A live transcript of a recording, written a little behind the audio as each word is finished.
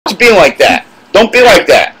be like that. Don't be like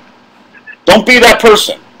that. Don't be that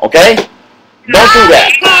person, okay? Don't do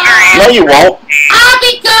that. No, you won't. I'll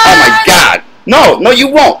be good. Oh my God. No, you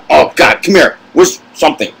won't. Oh God, come here. Where's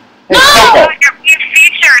something? Hey, No. You're being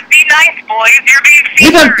featured. Be nice, boys. You're being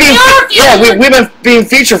We've featured. been we've been being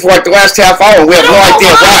featured for like the last half hour. We have no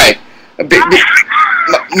idea why.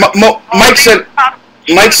 Mike said.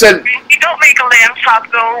 You don't make a lamb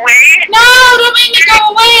chop go away. No, don't make me go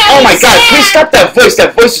away. Oh my God! Please stop that voice.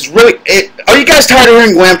 That voice is really. Are you guys tired of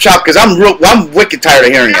hearing Lambchop? Because I'm wicked tired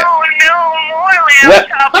of hearing it. No, more lamb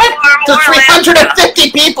chop. What? More There's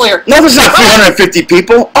 350 people here. No, there's not 350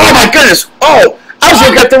 people. Oh my goodness! Oh, I was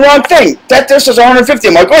looking at the wrong thing. This is 150.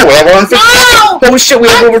 I'm like, oh, we have 150. No! Holy shit, we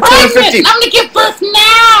have over 250. I'm gonna give birth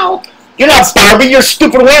now. You're not Barbie. You're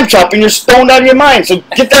stupid Lambchop, and you're stoned out of your mind. So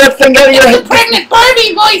get that thing out of your head. It's a pregnant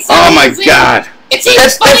Barbie voice. Oh my God! It's even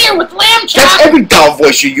funnier with Lambchop. That's every doll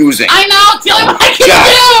voice you're using. I know. It's the only one I can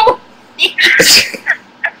do.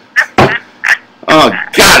 Oh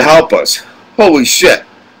God, help us! Holy shit!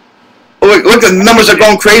 Oh, look, the numbers are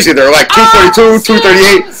going crazy. They're like 242,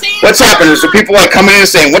 238. What's happening? So people are coming in and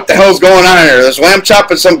saying, "What the hell's going on here?" There's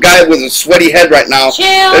Lambchop and some guy with a sweaty head right now. She'll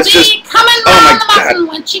be coming round the mountain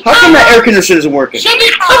when she comes. How come that air conditioner isn't working? She'll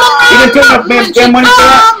be coming You round didn't pay enough damn money for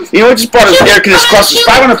that? You know, we just bought an air conditioner cost us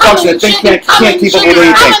 500 bucks and the thing can't keep up with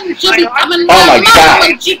anything. Oh my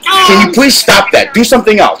God! Can you please stop that? Do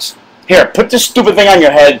something else. Here, put this stupid thing on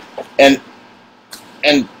your head and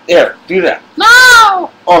here, do that. No!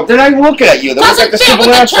 Oh, they're not even looking at you. They look like the stupid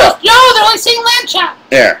Lambchop. No, they're only saying Lambchop.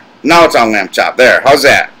 There. Now it's on Lambchop. There. How's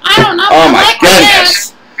that? I don't know. Oh my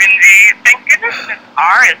goodness. Thank goodness Mizz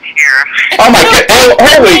R is here. Oh my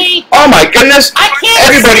goodness. Oh my goodness. I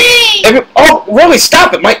can't see. Oh, really?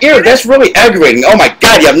 Stop it. My ear. That's really aggravating. Oh my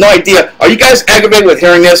God. You have no idea. Are you guys aggravated with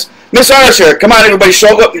hearing this? Mizz R's here. Come on, everybody.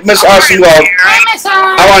 Show up Mizz R some love. Hi, Mizz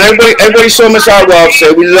R. I want everybody show Mizz R love.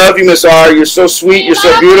 Say, we love you, Mizz R. You're so sweet. You're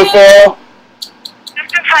so beautiful.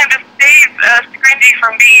 Just in time to save Scringy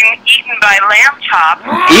from being eaten by Lambchop.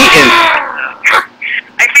 Eaten?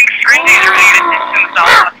 I think Scringy's ready to dish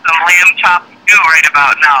himself with some Lambchop stew right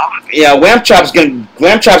about now. Yeah,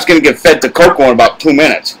 Lambchop's gonna get fed to Coco in about 2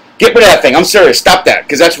 minutes. Get rid of that thing. I'm serious. Stop that,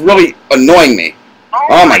 because that's really annoying me.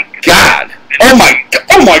 Oh my God. Oh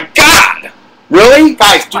my God. Really?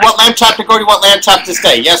 Guys, do you want Lambchop to go or do you want Lambchop to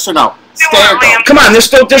stay? Yes or no? Stay or go? Come on, they're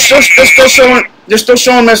still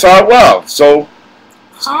showing Mizz R love. So.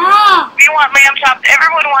 We want Lambchop.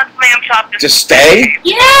 Everyone wants Lambchop to stay.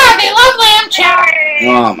 Yeah, they love Lambchop.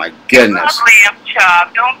 Oh my goodness. Love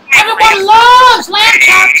Lambchop. Everyone loves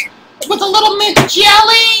Lambchop with a little mint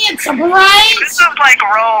jelly and some rice. This is like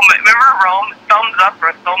Rome. Remember Rome? Thumbs up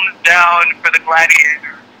or thumbs down for the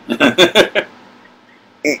gladiators.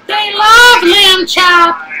 They love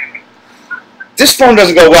Lambchop. This phone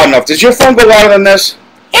doesn't go loud enough. Does your phone go louder than this?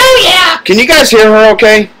 Oh yeah. Can you guys hear her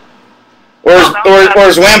okay? Or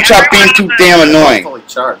is Lambchop being too damn annoying? Fully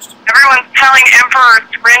charged. Everyone's telling Emperor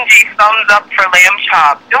Scringy thumbs up for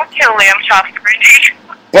Lambchop. Don't kill Lambchop, Scringy.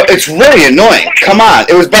 Well, it's really annoying. Come on.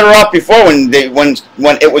 It was better off before when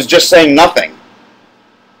it was just saying nothing.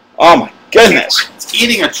 Oh my goodness. It's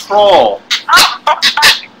eating a troll.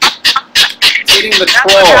 It's eating the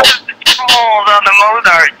troll. That's what the trolls on the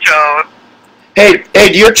Mozart show. Hey,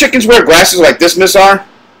 do your chickens wear glasses like this, Mizz R?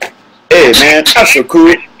 Hey, man, that's so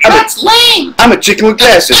cool. That's lame. I'm a chicken with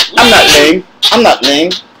glasses. I'm not lame. I'm not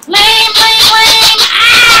lame. Lame.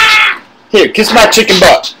 Ah! Here, kiss my chicken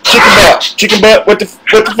butt. Chicken butt. Chicken butt. What the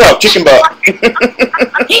fuck? Chicken butt.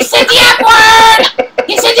 He said the F word.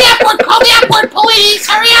 He said the F word. Call the F word, police.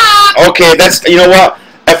 Hurry up. Okay, you know what?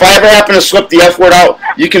 If I ever happen to slip the F word out,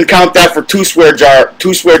 you can count that for two swear jar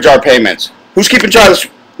payments. Who's keeping charge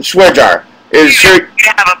of the swear jar? Is Sherry?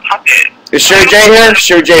 You have a puppet. Is Sherry J here?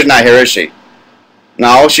 Sherry J's not here, is she?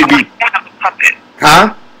 No, she'd be. I want you to have a puppet.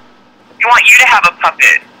 Huh? I want you to have a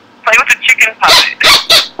puppet. Play with the chicken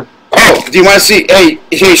puppet. Oh, do you want to see? Hey,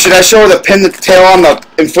 should I show her the pin the tail on the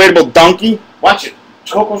inflatable donkey? Watch it.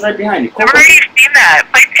 Coco's right behind you. I've already seen that.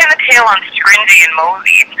 Play pin the tail on Scringy and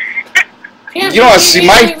Mosey. You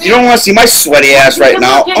don't want to see my sweaty ass right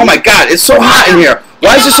now. Oh my God, it's so hot in here.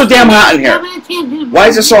 Why is it so damn hot in here? Why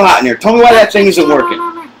is it so hot in here? Tell me why that thing isn't working.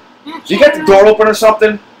 Do you got the door open or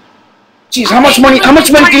something? Jeez, how much money do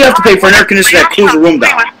you have to pay for an air conditioner that cools the room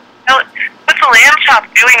down? What's the Lambchop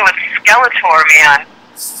doing with Skeletor, man?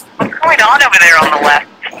 What's going on over there on the left?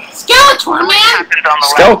 Skeletor, man.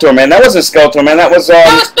 Skeletor, man. That wasn't Skeletor, man. That was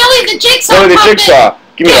Billy the Jigsaw. Billy the Jigsaw.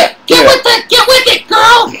 Give me that. Get with it,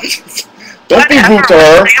 girl. Don't be rude to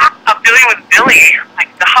her. I'm doing with Billy. My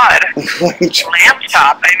God.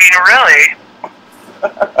 Lambchop. I mean, really.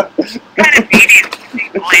 What kind of babies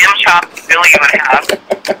Lambchop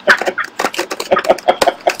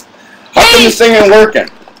thing ain't working?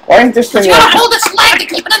 Why ain't this thing You gotta working? hold its leg to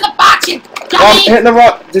keep it in the box, you Well, I'm dummy. hitting the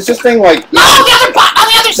wrong. Is this thing like? No, the other button on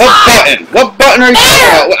the other What side. button? What button are you talking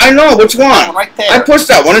There. about? I know, which one? Right there. I pushed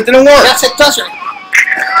that one, it didn't work. Yes, it does.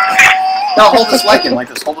 No, hold his leg in like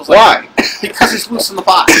this. Hold his leg Why? in. Because it's loose in the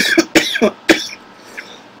box.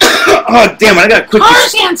 Oh, damn it, I gotta quit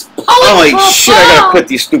these. Tarzan's pulling Holy for a shit, I gotta ball. quit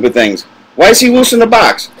these stupid things. Why is he loose in the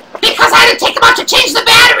box? Because I had to take him out to change the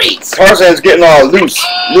batteries. Tarzan's getting all loose.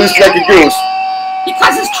 Loose like a goose.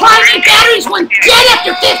 Because his tri-me batteries went dead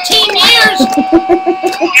after 15 years.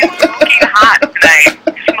 He's smoking hot tonight.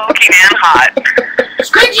 Smoking and hot.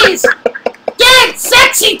 Scringy's dead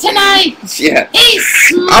sexy tonight. Yeah. He's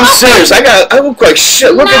smoking. I'm serious. I look like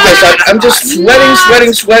shit. Look at this. I'm just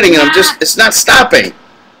sweating, and it's not stopping.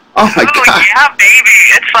 Oh my Oh, god. yeah, baby.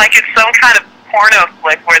 It's like it's some kind of porno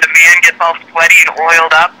flick where the man gets all sweaty and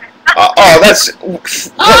oiled up. That's.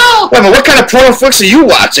 Oh. Wait a minute. What kind of porno flicks are you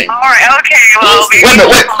watching? All right, okay, well, He's Wait a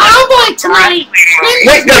minute, wait. cowboy tonight.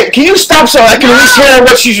 Wait, can you stop so I can at least hear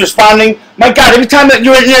what she's responding? My god, every time that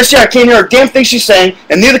you're in here, I can't hear a damn thing she's saying,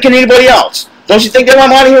 and neither can anybody else. Don't you think that I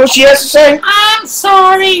want to hear what she has to say? I'm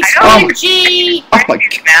sorry, I don't- Scringy. Oh my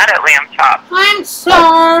He's god. mad at Lambchop. I'm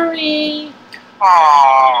sorry.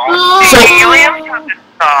 Aww. So- Hey, Lambchop is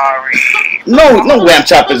sorry. No,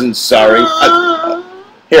 Lambchop isn't sorry.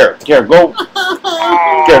 Here, go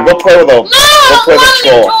play with those. No, Go play one with of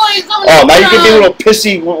your troll. toys. Oh, now you can be a little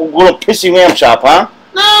pissy Lambchop, huh?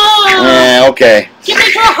 No. Yeah, okay. Give me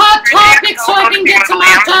to a hot topic so I can get some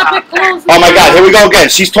hot topic clothes. Oh my god, here we go again.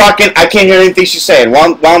 She's talking. I can't hear anything she's saying. Why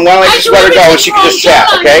don't I just let her go and she can just chat,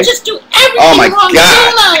 okay? I just do everything Oh my wrong, God.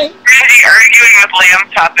 don't I? Fringy arguing with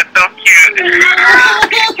Lambchop is so cute.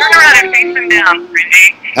 Turn around and face him down,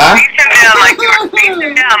 Fringy. Huh? Face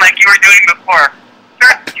him down like you were doing before.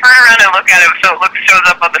 Turn around and look at him so it shows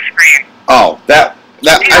up on the screen. Oh, that.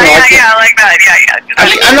 Yeah, like that. Yeah.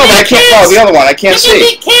 I know, but I can't follow the other one. I can't Give me a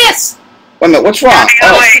see. big kiss. Wait a minute, what's wrong?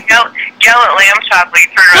 Yell at Lambchop when you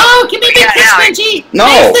turn around. No, give me a big kiss, Scringy. No.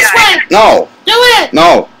 Face this way. No, Do it.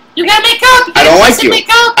 no. You gotta make up. You I gotta don't kiss like and you. make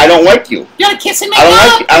up. I don't like you. You gotta kiss and make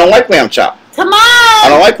I up. don't like Lambchop. Come on. I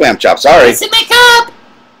don't like Lambchop. Sorry. Kiss and make up.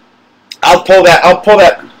 I'll pull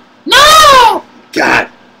that. No. God.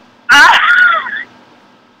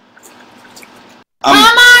 Come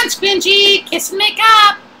on, Scringy. Kiss and make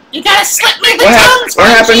up. You gotta slip me the tongue, What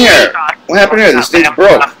happened Scringy. here? What happened here? This thing's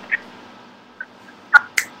broke.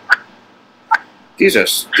 These are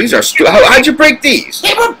how'd you break these?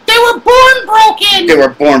 They were born broken. They were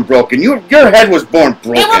born broken. Your head was born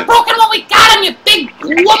broken. They were broken when we got them, you big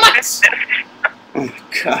lummox. Oh my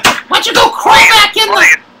god. Why don't you go crawl back in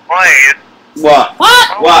the... Boys. What?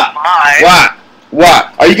 What? What? My.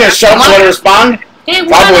 What? Are you gonna shut up and let her respond? They want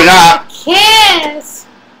Probably us not. to kiss.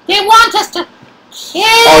 They want us to kiss.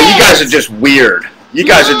 Oh, you guys are just weird. You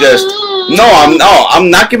guys are just. No, I'm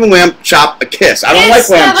not giving Lambchop a kiss. I don't like Kiss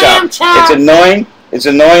the Lambchop. Lambchop. It's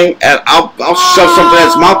annoying, and I'll shove something in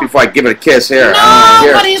its mouth before I give it a kiss. Here,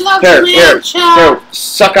 here, Nobody loves here, Lambchop. here.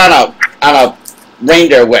 Suck on a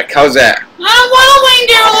reindeer wick. How's that? I don't want a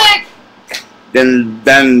reindeer lick.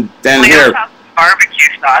 Then here. Lambchop's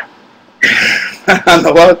barbecue sauce. On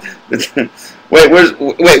the what?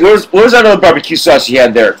 Where's that other barbecue sauce you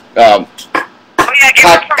had there? Oh yeah, get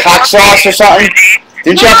some Cock sauce or something?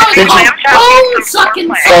 Didn't you? Bone sucking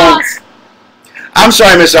sauce. I'm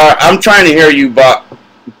sorry, Mizz R. I'm trying to hear you, but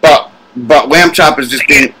Lambchop is just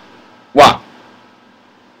being what?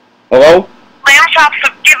 Hello?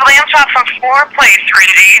 Give Lambchop some foreplay,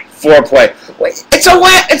 Trinity. Foreplay. Wait,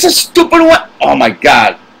 it's a stupid one. Oh my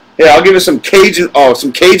god. Here, I'll give you some Cajun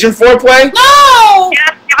foreplay. No.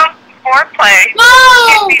 Yes, give him some foreplay.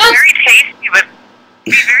 No.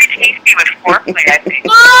 He's very tasty with foreplay, I think.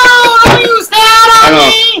 No, don't use that on I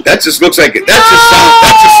me. know. That just looks like it. That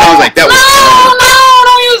just sounds like that was. No,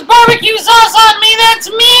 don't use barbecue sauce on me. That's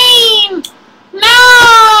mean. No.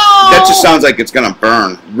 That just sounds like it's gonna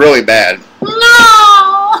burn really bad. No.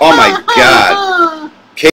 Oh my god.